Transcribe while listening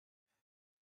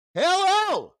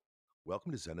Hello!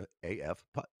 Welcome to Zen AF.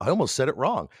 I almost said it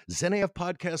wrong. Zen AF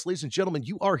podcast, ladies and gentlemen.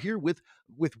 You are here with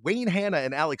Wayne Hanna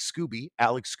and Alex Skuby.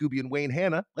 Alex Skuby and Wayne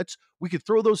Hanna. We could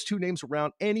throw those two names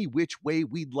around any which way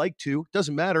we'd like to.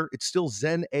 Doesn't matter. It's still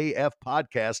Zen AF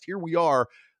podcast. Here we are,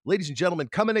 ladies and gentlemen,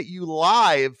 coming at you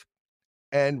live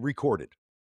and recorded,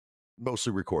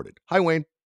 mostly recorded. Hi, Wayne.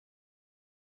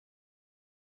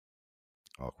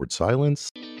 Awkward silence.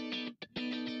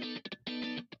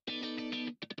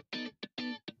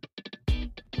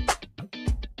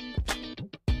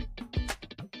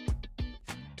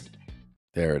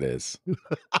 There it is.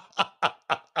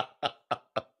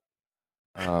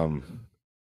 I'm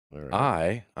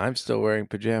still wearing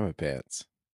pajama pants.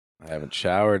 I haven't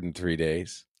showered in 3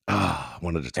 days. I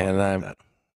wanted to talk about that.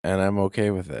 And I'm okay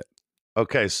with it.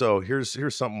 Okay, so here's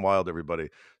something wild, everybody.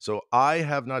 So I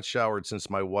have not showered since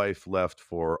my wife left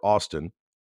for Austin,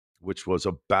 which was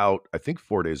about, I think,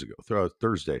 4 days ago.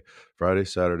 Thursday, Friday,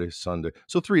 Saturday, Sunday.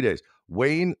 So 3 days.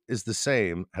 Wayne is the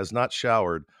same, has not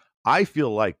showered. I feel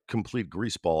like complete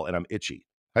greaseball and I'm itchy.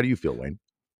 How do you feel, Wayne?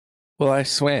 Well, I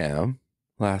swam.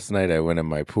 Last night I went in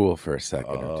my pool for a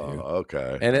second or two.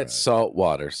 Okay. And it's salt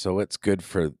water, so it's good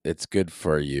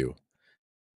for you.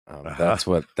 That's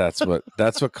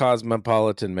what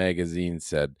Cosmopolitan magazine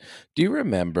said. Do you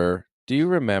remember,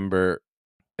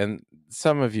 and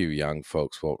some of you young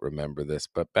folks won't remember this,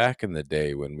 but back in the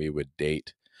day when we would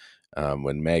date,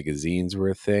 when magazines were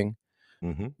a thing,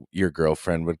 your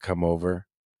girlfriend would come over.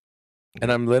 And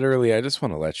I just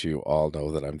want to let you all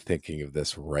know that I'm thinking of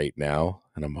this right now,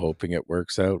 and I'm hoping it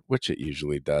works out, which it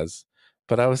usually does.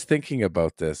 But I was thinking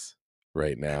about this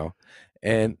right now.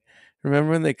 And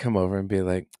remember when they come over and be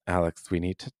like, Alex, we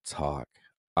need to talk.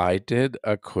 I did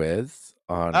a quiz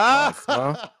on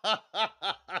Cosmo,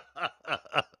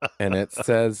 and it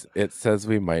says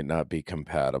we might not be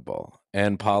compatible.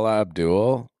 And Paula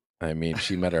Abdul, I mean,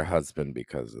 she met her husband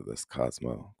because of this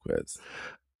Cosmo quiz.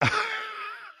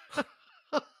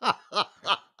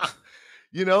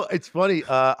 You know, it's funny.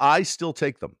 I still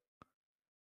take them.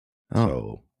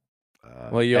 Oh.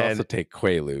 Well, you also take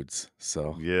Quaaludes,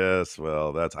 so yes.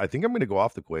 Well, I think I'm going to go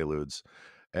off the Quaaludes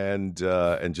and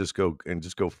just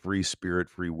go free spirit,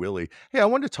 free willy. Hey, I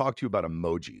wanted to talk to you about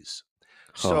emojis.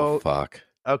 Oh, fuck.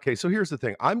 Okay, so here's the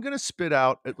thing. I'm going to spit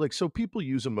out so people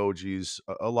use emojis.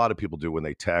 A lot of people do when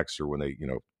they text or when they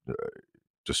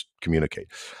just communicate.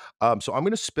 So I'm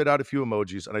going to spit out a few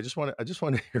emojis, and I just want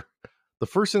to hear the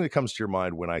first thing that comes to your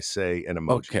mind when I say an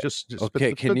emoji.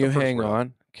 Okay. Can you hang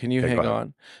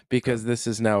on? Because this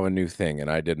is now a new thing, and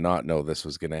I did not know this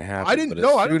was going to happen. I didn't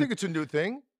know. I don't think it's a new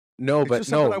thing. No, but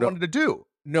something I wanted to do.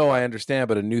 No, I understand,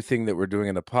 but a new thing that we're doing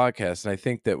in the podcast, and I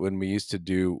think that when we used to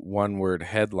do one-word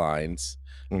headlines,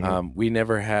 we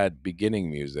never had beginning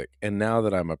music, and now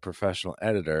that I'm a professional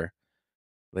editor,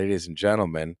 ladies and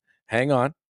gentlemen, hang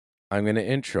on. I'm going to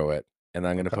intro it, and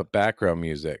I'm going to put background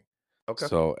music. Okay.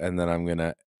 So, and then I'm going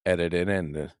to edit it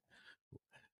in. Okay,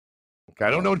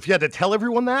 I don't know if you had to tell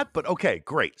everyone that, but okay,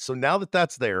 great. So now that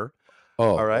that's there.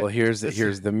 Oh, all right. Well, here's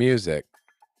the music.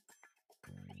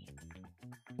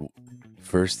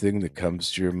 First thing that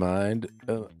comes to your mind,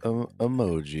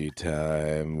 emoji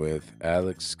time with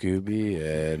Alex, Skuby,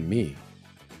 and me.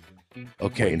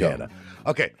 Okay, go.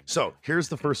 Okay, so here's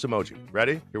the first emoji.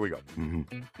 Ready? Here we go.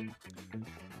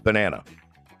 Banana.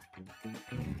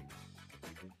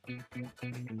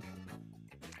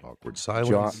 Awkward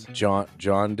silence.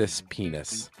 Jaundice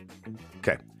penis.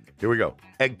 Okay, here we go.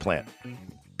 Eggplant.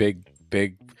 Big,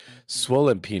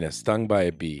 swollen penis stung by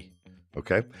a bee.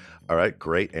 Okay, all right,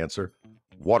 great answer.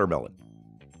 Watermelon.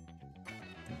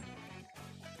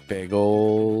 Big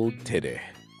old titty.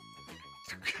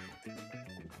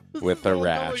 With a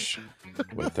rash.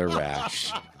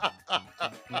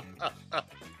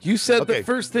 You said the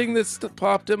first thing that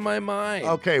popped in my mind.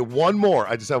 Okay, one more.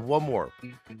 I just have one more.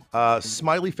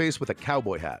 Smiley face with a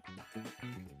cowboy hat.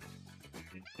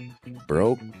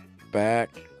 Brokeback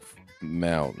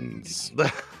Mountains.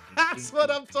 That's what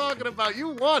I'm talking about. You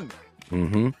won.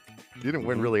 You didn't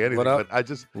win really anything, but I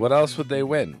just... What else would they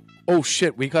win? Oh,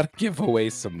 shit. We got to give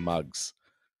away some mugs.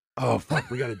 Oh,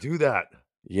 fuck. We got to do that.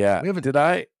 Yeah.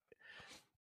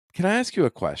 Can I ask you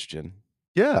a question?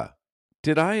 Yeah.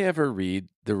 Did I ever read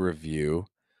the review?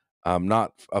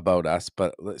 Not about us,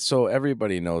 but so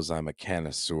everybody knows I'm a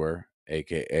connoisseur,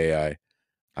 aka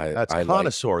That's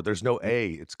connoisseur. There's no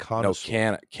A. It's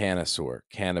connoisseur. No, connoisseur.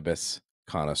 Cannabis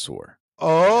connoisseur.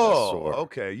 Oh,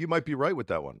 okay. You might be right with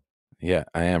that one. Yeah,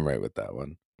 I am right with that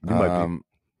one. You might be.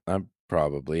 I'm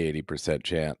probably 80%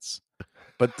 chance.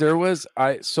 But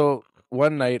so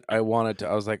one night I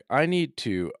was like, I need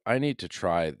to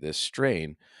try this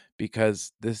strain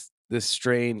because this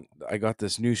strain. I got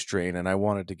this new strain, and I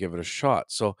wanted to give it a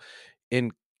shot. So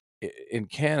in in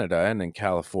Canada and in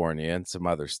California and some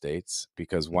other states,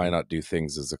 because why Mhm. not do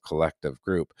things as a collective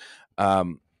group?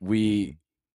 We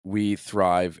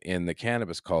thrive in the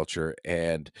cannabis culture,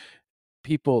 and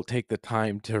people take the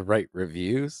time to write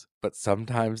reviews, but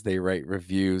sometimes they write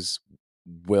reviews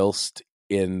whilst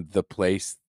in the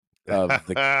place of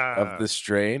the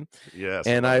strain. Yes,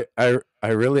 I And love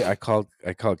it. I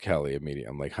called Kelly immediately.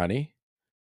 I'm like, "Honey,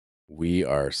 we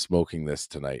are smoking this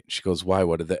tonight." She goes, "Why?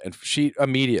 What did that?" And she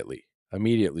immediately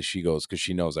she goes, because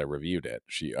she knows I reviewed it.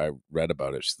 I read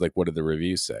about it. She's like, "What did the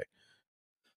review say?"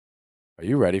 Are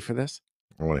you ready for this?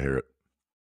 I wanna hear it.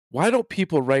 Why don't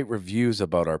people write reviews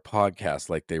about our podcast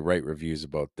like they write reviews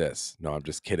about this? No, I'm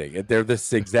just kidding. They're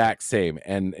this exact same,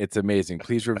 and it's amazing.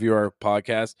 Please review our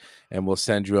podcast, and we'll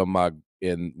send you a mug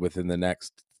within the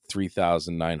next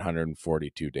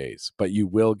 3,942 days. But you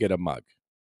will get a mug.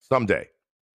 Someday.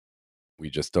 We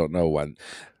just don't know when.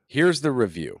 Here's the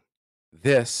review.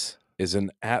 This is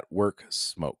an at-work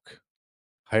smoke,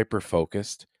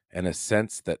 hyper-focused, and a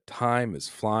sense that time is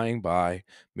flying by,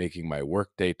 making my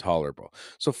workday tolerable.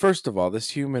 So first of all, this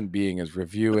human being is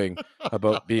reviewing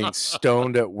about being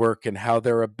stoned at work and how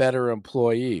they're a better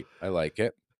employee. I like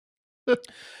it.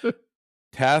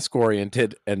 Task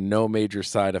oriented and no major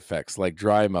side effects like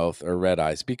dry mouth or red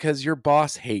eyes, because your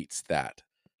boss hates that.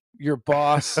 Your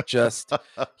boss just,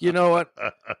 you know what?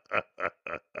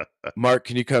 Mark,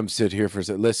 can you come sit here for a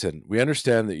second? Listen, we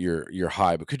understand that you're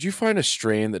high, but could you find a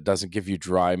strain that doesn't give you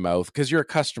dry mouth? Because you're a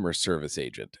customer service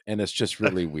agent, and it's just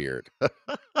really weird. But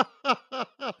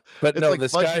It's no, like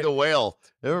this Fudgy guy. the Whale.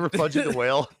 You remember Fudgy the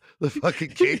Whale? The fucking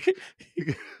cake?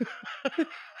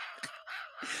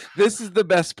 This is the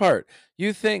best part.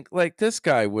 You think like this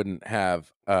guy wouldn't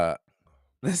have a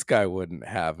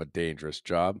dangerous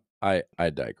job. I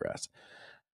digress.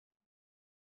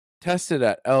 Tested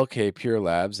at LK Pure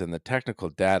Labs, and the technical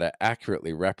data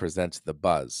accurately represents the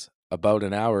buzz. About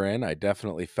an hour in, I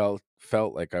definitely felt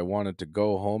like I wanted to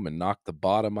go home and knock the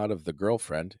bottom out of the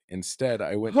girlfriend. Instead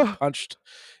I went and punched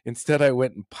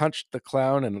the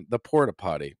clown in the porta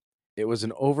potty. It was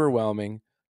an overwhelming,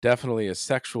 definitely a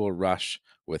sexual rush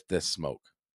with this smoke.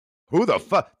 Who the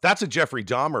fuck? That's a Jeffrey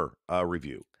Dahmer,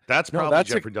 review. That's No, probably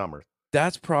Jeffrey Dahmer.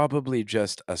 that's probably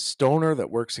just a stoner that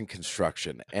works in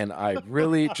construction, and I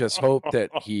really just hope that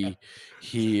he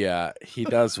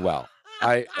does well.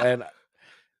 I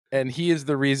and he is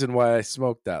the reason why I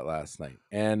smoked that last night,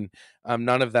 and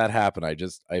none of that happened.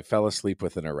 I fell asleep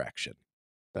with an erection.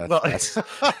 Well, That's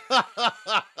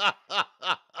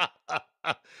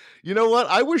you know what?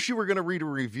 I wish you were gonna read a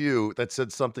review that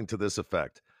said something to this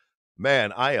effect.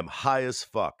 "Man, I am high as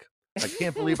fuck. I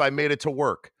can't believe I made it to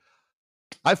work.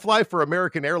 I fly for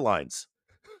American Airlines."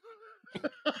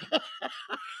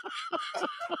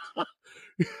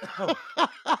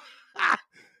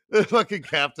 The fucking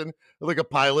captain, like a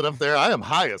pilot up there, "I am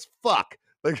high as fuck."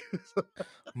 Like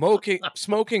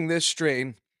smoking this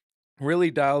strain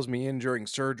really dials me in during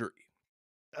surgery.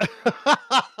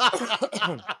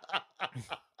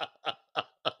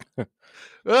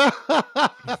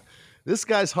 This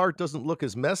guy's heart doesn't look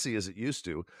as messy as it used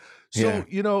to. So,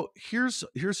 Yeah. here's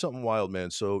something wild, man.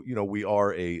 So, we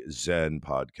are a Zen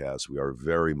podcast. We are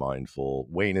very mindful.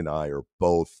 Wayne and I are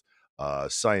both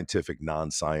scientific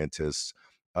non-scientists.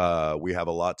 We have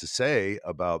a lot to say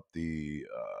about the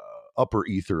upper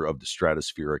ether of the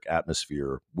stratospheric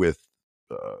atmosphere with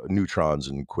neutrons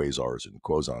and quasars and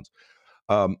quasons.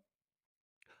 Um,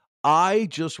 I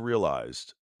just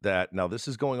realized that now this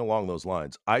is going along those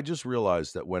lines. I just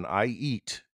realized that when I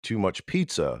eat too much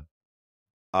pizza,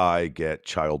 I get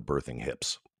childbirthing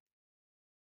hips.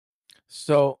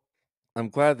 So I'm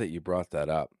glad that you brought that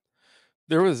up.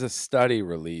 There was a study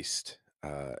released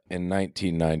in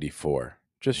 1994,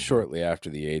 just Mhm. shortly after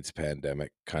the AIDS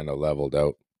pandemic kind of leveled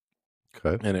out,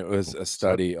 Okay. and it was a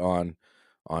Study. study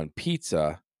on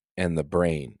pizza and the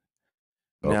brain.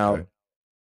 Now, Okay.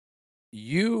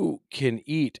 you can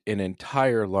eat an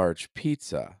entire large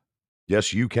pizza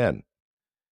Yes, you can.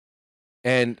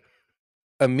 and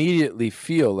immediately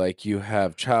feel like you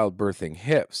have childbirthing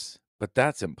hips, but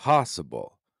that's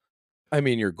impossible. I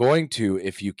mean, you're going to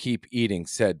if you keep eating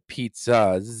said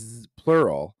pizzas,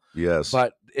 plural, Yes.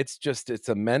 but it's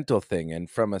a mental thing, and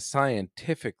from a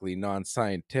scientifically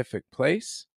non-scientific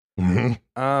place, Mhm.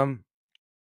 um,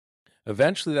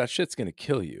 eventually that shit's gonna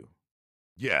kill you.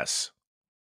 Yes.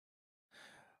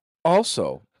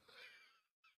 Also,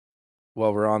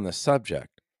 while we're on the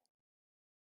subject,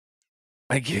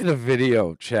 I get a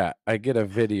video chat. I get a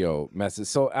video message.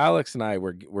 So Alex and I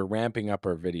we're ramping up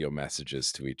our video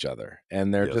messages to each other,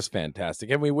 and they're Yes. just fantastic.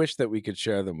 And we wish that we could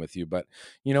share them with you, but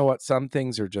you know what? Some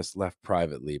things are just left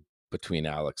privately between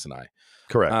Alex and I.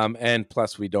 Correct. And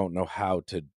plus we don't know how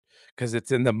to, because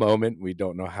it's in the moment. We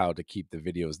don't know how to keep the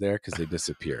videos there because they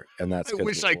disappear, and that's I because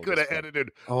wish we're I old could as have fuck. edited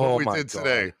what Oh we my did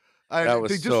today. god, that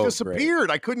was They just so great. disappeared.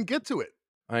 I couldn't get to it.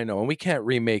 I know, and we can't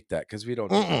remake that because we don't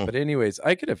do that. Mm-mm. But anyways,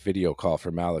 I get a video call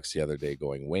from Alex the other day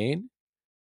going, Wayne,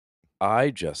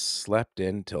 I just slept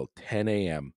in till 10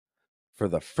 a.m. for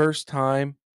the first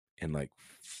time in like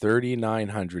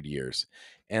 3,900 years.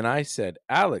 And I said,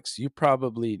 Alex, you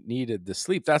probably needed the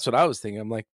sleep. That's what I was thinking. I'm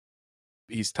like,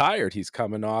 he's tired. He's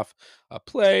coming off a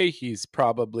play. He's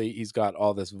got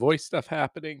all this voice stuff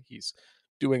happening. He's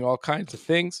doing all kinds of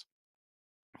things.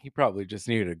 He probably just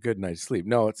needed a good night's sleep.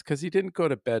 No, it's because he didn't go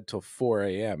to bed till 4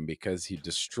 a.m. because he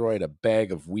destroyed a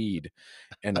bag of weed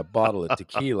and a bottle of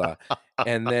tequila,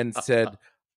 and then said,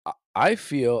 I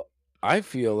feel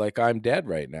like I'm dead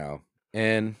right now."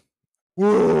 And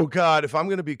Oh God, if I'm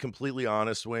gonna be completely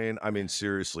honest, Wayne, I mean,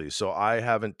 seriously. So I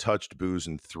haven't touched booze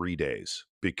in 3 days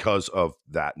because of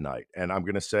that night. And I'm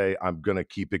gonna say I'm gonna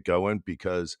keep it going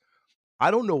because I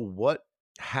don't know what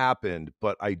happened,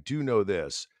 but I do know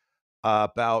this.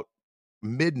 About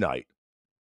midnight,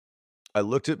 I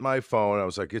looked at my phone. I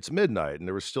was like, "It's midnight," and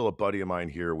there was still a buddy of mine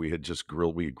here. We had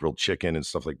grilled chicken and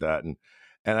stuff like that, and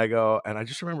I go, and I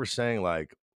just remember saying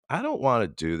like, "I don't want to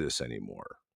do this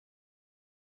anymore."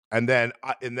 And then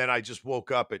I just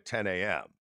woke up at 10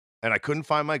 a.m. and I couldn't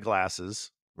find my glasses.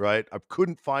 Right, I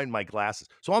couldn't find my glasses,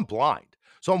 so I'm blind.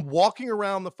 So I'm walking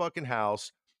around the fucking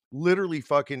house, literally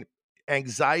fucking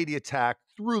anxiety attack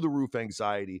through the roof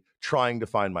anxiety, trying to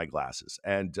find my glasses,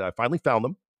 and I finally found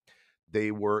them.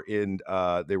 They were in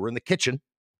the kitchen,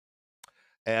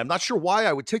 and I'm not sure why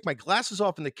I would take my glasses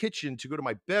off in the kitchen to go to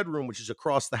my bedroom, which is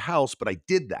across the house, but I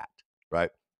did that, right?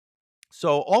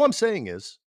 So all I'm saying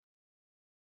is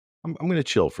I'm gonna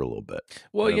chill for a little bit. You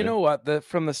well, know what you I mean? know what? The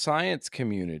From the science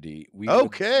community, we would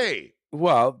Okay.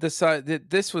 well,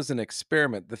 this was an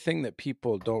experiment. The thing that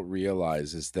people don't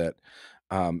realize is that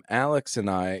Alex and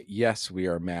I, yes, we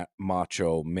are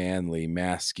macho, manly,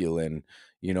 masculine.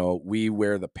 You know, we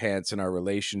wear the pants in our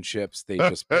relationships. They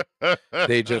just pick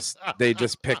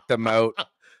them out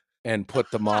and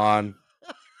put them on,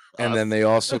 and then they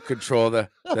Awesome.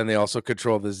 also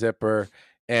control the zipper,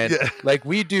 and Yeah. like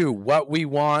we do what we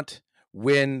want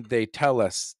when they tell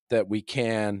us that we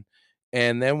can.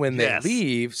 And then when they Yes.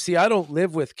 leave, see, I don't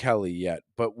live with Kelly yet,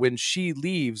 but when she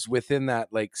leaves within that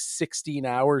like 16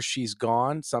 hours she's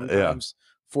gone, Yeah. sometimes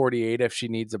 48 if she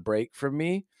needs a break from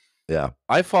me, Yeah.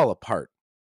 I fall apart.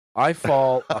 I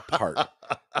fall apart.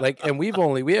 Like, and we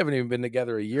haven't even been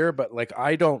together a year, but like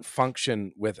I don't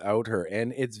function without her.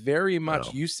 And it's very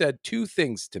much, No. you said two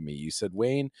things to me. You said,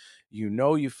 Wayne, you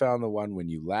know you found the one when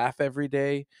you laugh every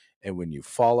day and when you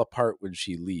fall apart when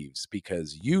she leaves.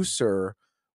 Because you, sir,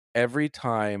 every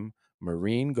time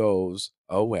Maureen goes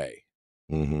away,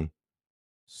 Mhm.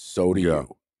 so do Yeah.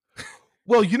 you.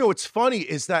 Well, what's funny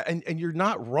is that and you're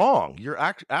not wrong. You're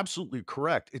absolutely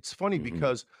correct. It's funny Mhm.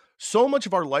 because so much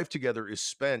of our life together is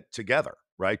spent together,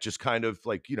 right? Just kind of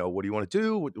like, what do you want to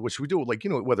do? What should we do? Like,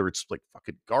 whether it's like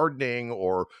fucking gardening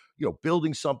or,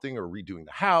 building something or redoing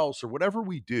the house or whatever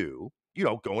we do,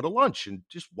 going to lunch and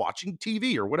just watching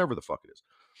TV or whatever the fuck it is.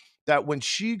 That when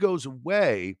she goes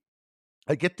away,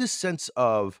 I get this sense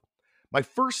of my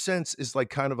first sense is like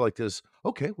kind of like this,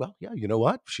 okay, well, yeah, you know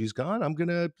what? She's gone. I'm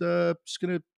gonna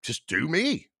just do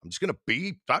me. I'm just gonna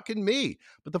be fucking me.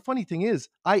 But the funny thing is,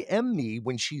 I am me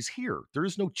when she's here. There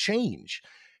is no change,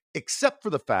 except for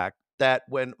the fact that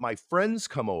when my friends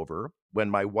come over, when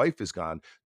my wife is gone,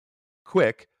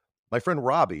 quick, my friend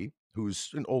Robbie, who's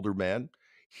an older man,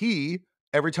 he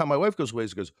every time my wife goes away,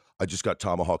 he goes, I just got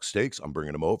tomahawk steaks. I'm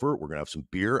bringing them over. We're gonna have some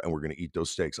beer and we're gonna eat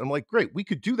those steaks. I'm like, great, we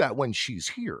could do that when she's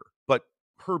here, but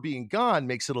her being gone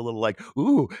makes it a little like,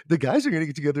 ooh, the guys are gonna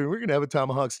get together and we're gonna have a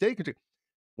tomahawk steak.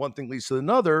 One thing leads to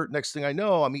another. Next thing I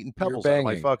know, I'm eating You're pebbles out of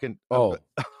my banging. fucking. Oh,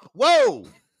 Whoa,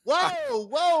 whoa,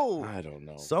 whoa! I don't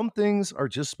know. Some things are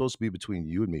just supposed to be between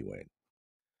you and me, Wayne.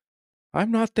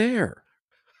 I'm not there.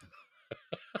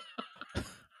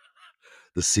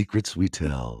 The secrets we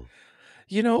tell.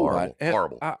 You know what?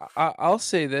 Horrible, horrible. I'll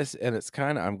say this, and it's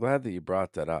kind of, I'm glad that you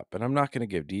brought that up, and I'm not going to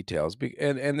give details.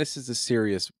 And this is a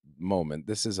serious moment.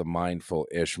 This is a mindful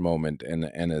ish moment and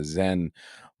a Zen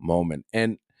moment.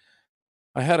 And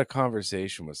I had a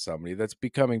conversation with somebody that's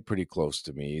becoming pretty close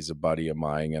to me. He's a buddy of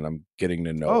mine, and I'm getting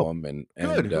to know Oh, him. And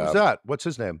good. and Who's that? What's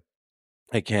his name?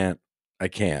 I can't, I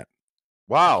can't, I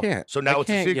Wow. can't, So I now it's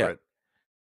a can't yet. secret.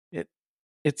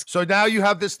 It's So now you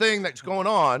have this thing that's going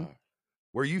on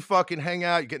where you fucking hang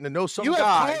out, you're getting to know some you have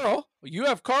guy. Carl. You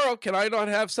have Carl. Can I not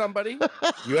have somebody?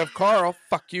 You have Carl.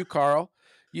 Fuck you, Carl.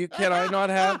 You can I not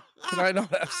have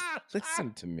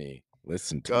listen to me.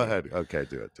 Listen to Go me. ahead. Okay,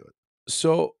 do it, do it.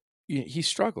 So he's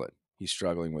struggling. He's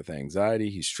struggling with anxiety.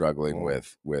 He's struggling Mm,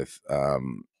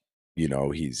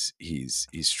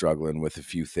 he's struggling with a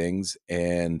few things,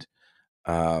 and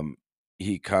um,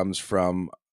 he comes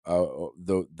from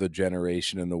the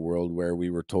generation in the world where we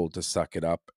were told to suck it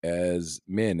up as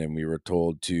men, and we were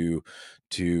told to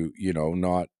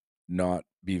not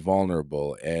be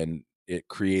vulnerable, and it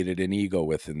created an ego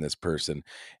within this person,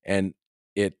 and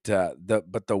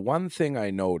the one thing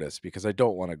I noticed, because I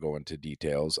don't want to go into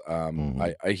details,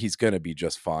 mhm. he's going to be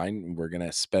just fine. We're going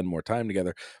to spend more time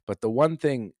together, but the one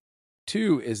thing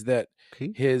too is that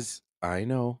Okay, his I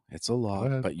know it's a go lot,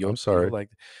 ahead. but I'm you'll sorry.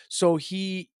 like so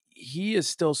he is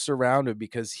still surrounded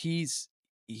because he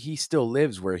still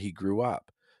lives where he grew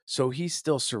up. So he's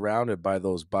still surrounded by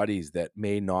those buddies that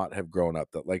may not have grown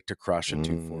up, that like to crush a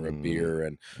 2 for a Mm, beer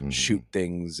and shoot mhm.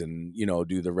 things and,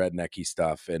 do the rednecky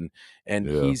stuff, and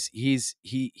Yeah,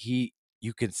 he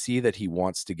you can see that he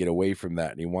wants to get away from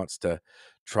that, and he wants to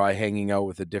try hanging out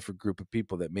with a different group of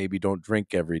people that maybe don't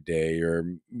drink every day, or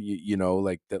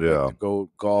like that like yeah. to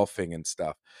go golfing and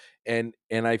stuff. And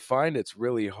I find it's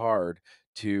really hard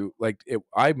to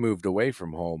I moved away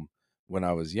from home when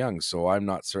I was young, so I'm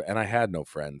not and I had no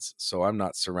friends, so I'm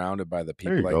not surrounded by the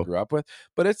There you people I go. grew up with.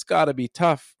 But it's got to be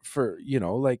tough for,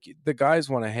 like the guys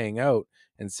want to hang out,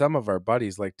 and some of our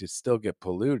buddies like to still get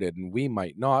polluted, and we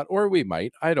might not, or we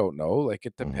might, I don't know, like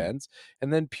it Mhm. depends.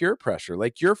 And then peer pressure,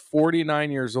 like you're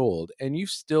 49 years old and you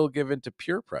still give into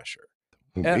peer pressure.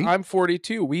 And Me? I'm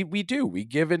 42. We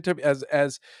give into,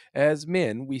 as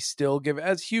men, we still give,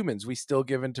 as humans, we still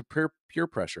give into peer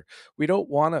pressure. We don't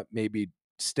want to maybe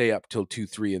stay up till 2,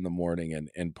 3 in the morning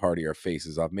and party our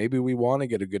faces off. Maybe we want to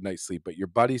get a good night's sleep, but your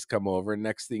buddies come over, and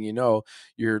next thing you know,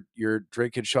 you're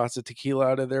drinking shots of tequila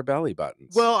out of their belly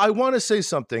buttons. Well, I wanna say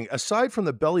something. Aside from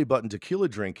the belly button tequila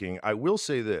drinking, I will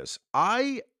say this.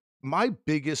 My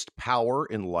biggest power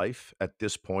in life at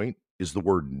this point is the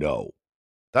word "no."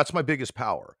 That's my biggest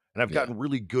power, and I've Yeah. gotten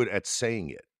really good at saying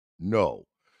it. No.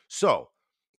 So,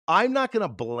 I'm not gonna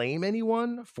blame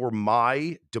anyone for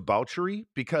my debauchery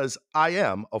because I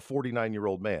am a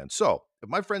 49-year-old man. So, if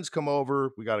my friends come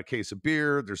over, we got a case of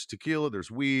beer, there's tequila,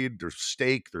 there's weed, there's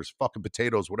steak, there's fucking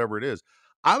potatoes, whatever it is,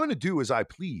 I'm gonna do as I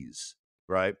please,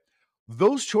 right?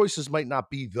 Those choices might not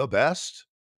be the best,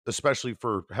 especially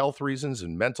for health reasons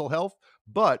and mental health,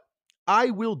 but I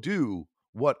will do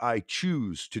what I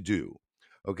choose to do.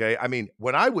 Okay? I mean,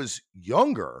 when I was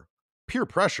younger, peer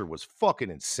pressure was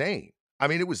fucking insane. I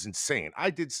mean, it was insane.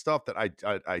 I did stuff that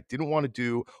I didn't want to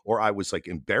do, or I was like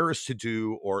embarrassed to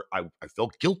do, or I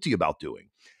felt guilty about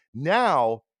doing.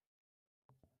 Now,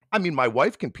 I mean, my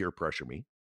wife can peer pressure me.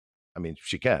 I mean,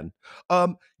 she can.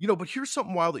 But here's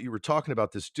something wild that you were talking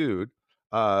about this dude.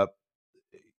 Uh,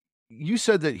 you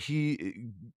said that he,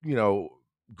 you know,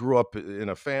 grew up in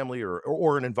a family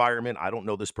or an environment. I don't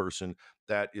know this person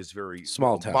that is very,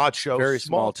 Small town, macho, very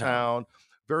small small town. town,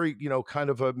 very, kind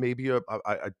of a maybe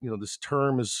this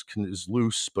term is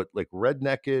loose, but like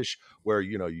redneckish, where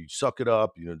you suck it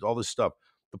up, all this stuff.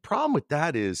 The problem with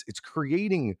that is it's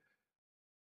creating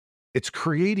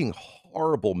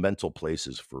horrible mental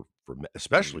places for me,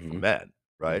 especially for Mhm. men,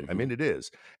 right? I mean, Mhm. it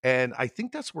is, and I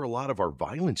think that's where a lot of our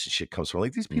violence and shit comes from.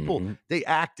 Like these people, Mhm. they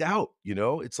act out.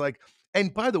 It's like,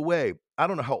 and by the way, I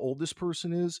don't know how old this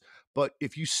person is, but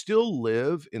if you still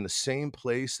live in the same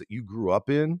place that you grew up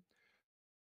in,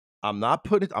 I'm not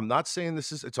saying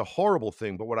it's a horrible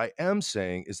thing, but what I am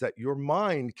saying is that your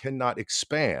mind cannot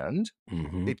expand.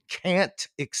 Mhm. It can't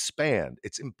expand.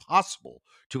 It's impossible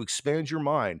to expand your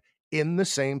mind in the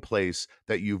same place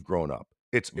that you've grown up.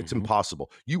 It's Mhm.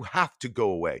 impossible. You have to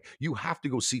go away. You have to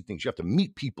go see things. You have to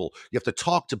meet people. You have to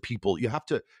talk to people. You have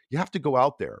to go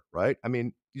out there, right? I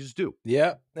mean, you just do.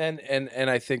 Yeah, and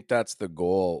I think that's the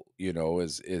goal,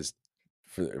 is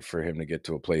for him to get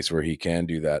to a place where he can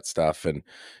do that stuff, and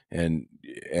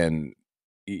and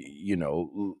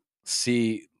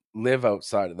see, live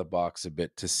outside of the box a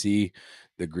bit to see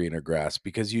the greener grass,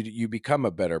 because you become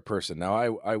a better person. Now,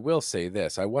 I will say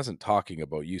this: I wasn't talking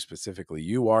about you specifically.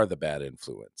 You are the bad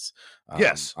influence.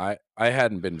 Yes. I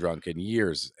hadn't been drunk in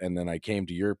years, and then I came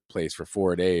to your place for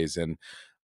 4 days, and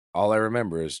all I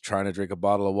remember is trying to drink a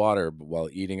bottle of water while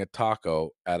eating a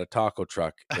taco at a taco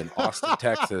truck in Austin,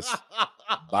 Texas,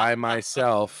 by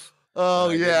myself, and Oh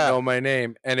I didn't yeah. know my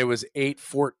name, and it was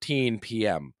 8:14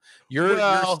 PM. You're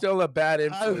Well, still a bad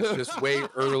influence, just way I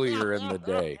earlier in the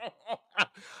day.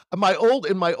 In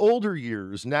my older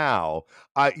years now,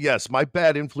 yes, my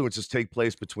bad influences take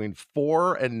place between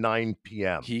 4 and 9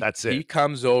 PM. That's He it.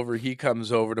 comes over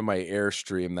to my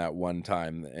Airstream that one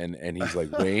time, and he's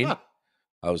like, "Wayne,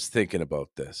 I was thinking about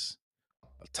this.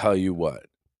 I'll tell you what,"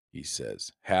 he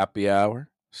says, "happy hour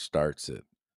starts at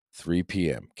 3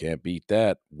 PM. Can't beat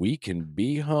that. We can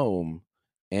be home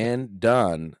and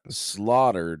done,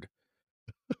 slaughtered,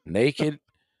 naked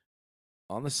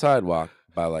on the sidewalk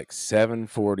by like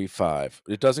 7:45.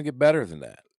 It doesn't get better than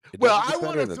that. It Well, doesn't I get better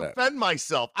wanna than that." defend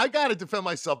myself. I gotta defend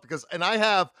myself because and I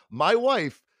have my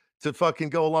wife to fucking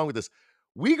go along with this.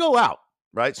 We go out,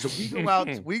 right? So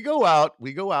we go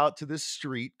out to this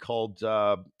street called,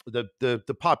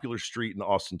 the popular street in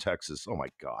Austin, Texas. Oh my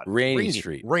god. Rainy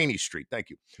Street. Rainy Street, thank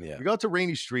you. Yeah. We go out to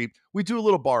Rainy Street, we do a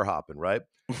little bar hopping, right?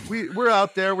 We're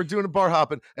out there, we're doing a bar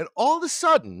hopping, and all of a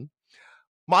sudden,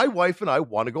 my wife and I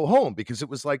wanna go home because it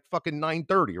was like fucking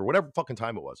 9:30 or whatever fucking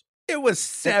time it was. It was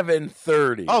And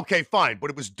 7:30. okay, fine, but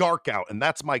it was dark out, and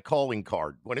that's my calling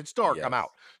card. When it's dark, I'm Yes.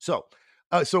 out.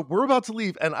 So we're about to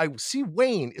leave, and I see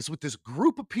Wayne is with this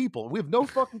group of people. We have no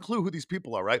fucking clue who these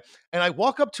people are, right? And I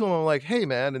walk up to him, I'm like, "Hey,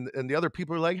 man," and the other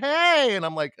people are like, "Hey," and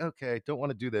I'm like, "Okay, don't want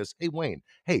to do this. Hey, Wayne,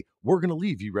 hey, we're gonna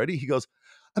leave. You ready?" He goes,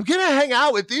 "I'm gonna hang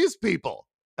out with these people."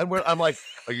 I'm like,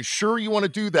 "Are you sure you want to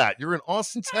do that? You're in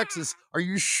Austin, Texas. Are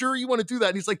you sure you want to do that?"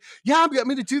 And he's like, "Yeah, I'm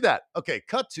going to do that." Okay,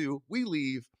 cut to we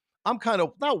leave. I'm kind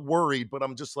of not worried, but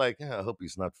I'm just like, "Yeah, I hope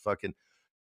he's not fucking."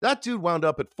 That dude wound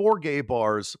up at 4 gay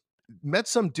bars, met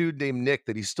some dude named Nick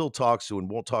that he still talks to and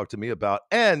won't talk to me about.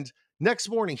 And next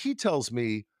morning, he tells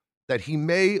me that he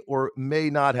may or may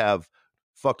not have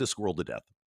fucked a squirrel to death.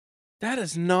 That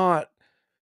is not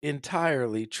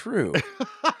entirely true.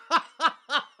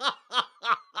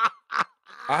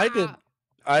 I did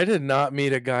I did not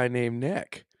meet a guy named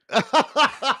Nick.